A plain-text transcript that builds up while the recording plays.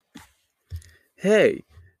Hey,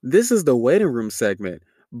 this is the waiting room segment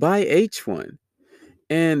by H1.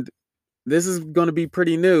 And this is going to be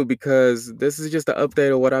pretty new because this is just an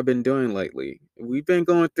update of what I've been doing lately. We've been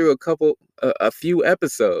going through a few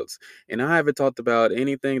episodes, and I haven't talked about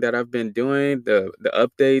anything that I've been doing, the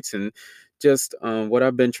updates, and just what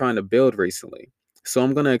I've been trying to build recently. So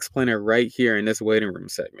I'm going to explain it right here in this waiting room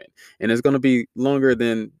segment, and it's going to be longer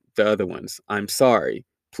than the other ones. I'm sorry.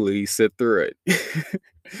 Please sit through it.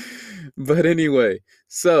 But anyway,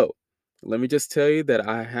 so let me just tell you that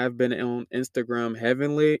I have been on Instagram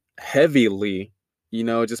heavily,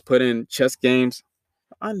 just put in chess games.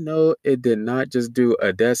 I know it did not just do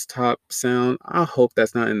a desktop sound. I hope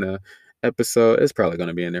that's not in the episode. It's probably going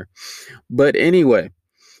to be in there. But anyway,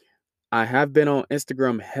 I have been on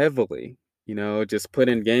Instagram heavily, just put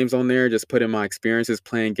in games on there, just put in my experiences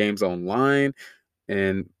playing games online.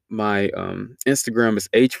 And my Instagram is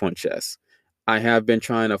H1 Chess. I have been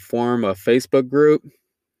trying to form a Facebook group.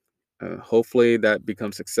 Hopefully that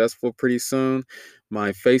becomes successful pretty soon.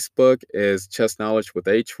 My Facebook is Chess Knowledge with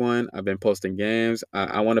H1. I've been posting games.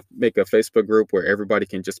 I want to make a Facebook group where everybody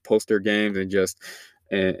can just post their games and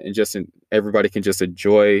everybody can just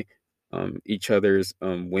enjoy each other's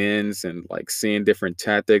wins and like seeing different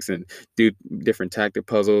tactics and do different tactic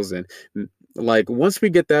puzzles like once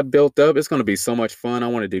we get that built up, it's going to be so much fun. I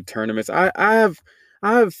want to do tournaments. I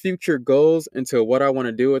have future goals into what I want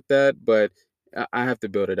to do with that, but I have to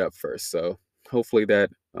build it up first. So hopefully that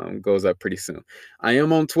goes up pretty soon. I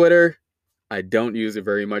am on Twitter. I don't use it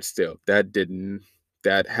very much still.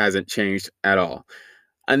 That hasn't changed at all.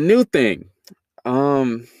 A new thing.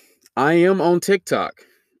 Um, I am on TikTok.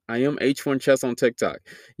 I am H1 Chess on TikTok.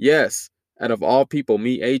 Yes, out of all people,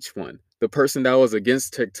 me H1, the person that was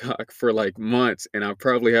against TikTok for like months, and I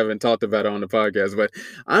probably haven't talked about it on the podcast, but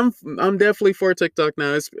I'm definitely for TikTok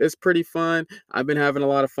now. It's pretty fun. I've been having a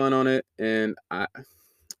lot of fun on it, and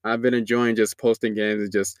I've been enjoying just posting games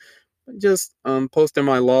and just posting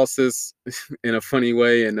my losses in a funny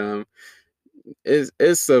way, and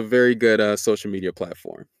it's a very good social media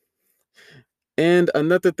platform. And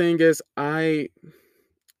another thing is I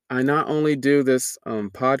not only do this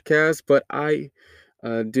podcast, but I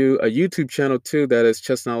do a YouTube channel too that is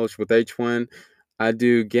Chess Knowledge with H1. I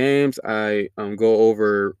do games. I go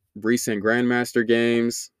over recent Grandmaster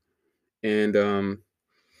games, and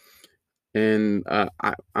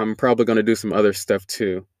I'm probably going to do some other stuff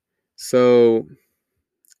too. So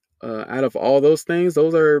out of all those things,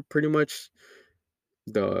 those are pretty much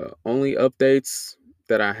the only updates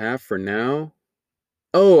that I have for now.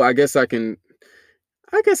 Oh, I guess I could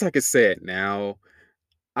say it now.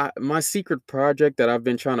 My secret project that I've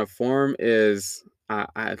been trying to form is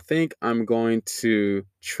I think I'm going to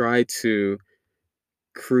try to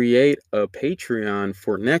create a Patreon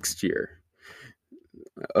for next year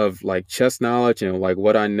of like chess knowledge and like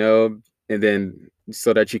what I know, and then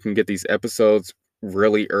so that you can get these episodes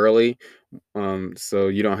really early. So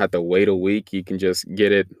you don't have to wait a week. You can just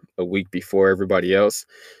get it a week before everybody else.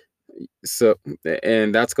 So,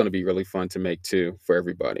 and that's going to be really fun to make too for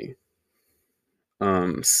everybody.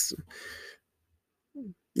 Um,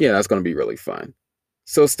 yeah, that's going to be really fun.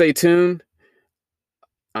 So stay tuned.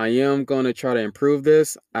 I am going to try to improve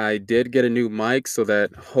this. I did get a new mic so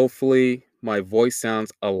that hopefully my voice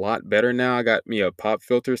sounds a lot better now. I got me a pop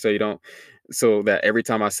filter so that every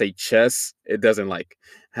time I say chess, it doesn't like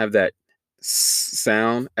have that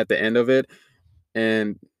sound at the end of it.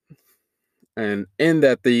 And and in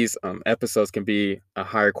that these episodes can be a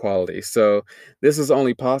higher quality. So this is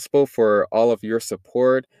only possible for all of your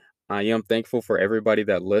support. I am thankful for everybody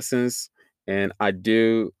that listens, and I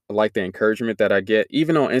do like the encouragement that I get,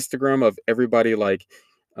 even on Instagram, of everybody like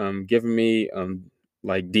giving me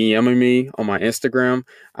like DMing me on my Instagram.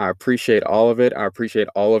 I appreciate all of it. I appreciate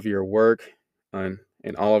all of your work and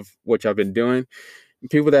all of what y'all been doing.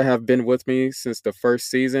 People that have been with me since the first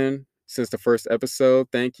season, since the first episode,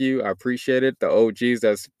 thank you. I appreciate it. The OGs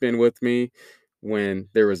that's been with me when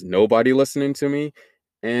there was nobody listening to me.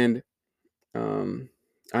 And um,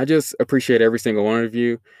 I just appreciate every single one of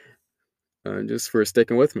you just for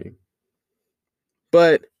sticking with me.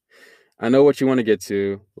 But I know what you want to get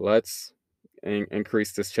to. Let's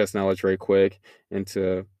increase this chess knowledge right quick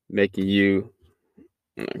into making you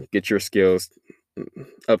get your skills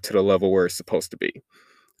up to the level where it's supposed to be.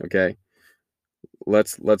 Okay,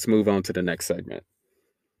 let's move on to the next segment.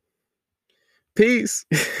 Peace.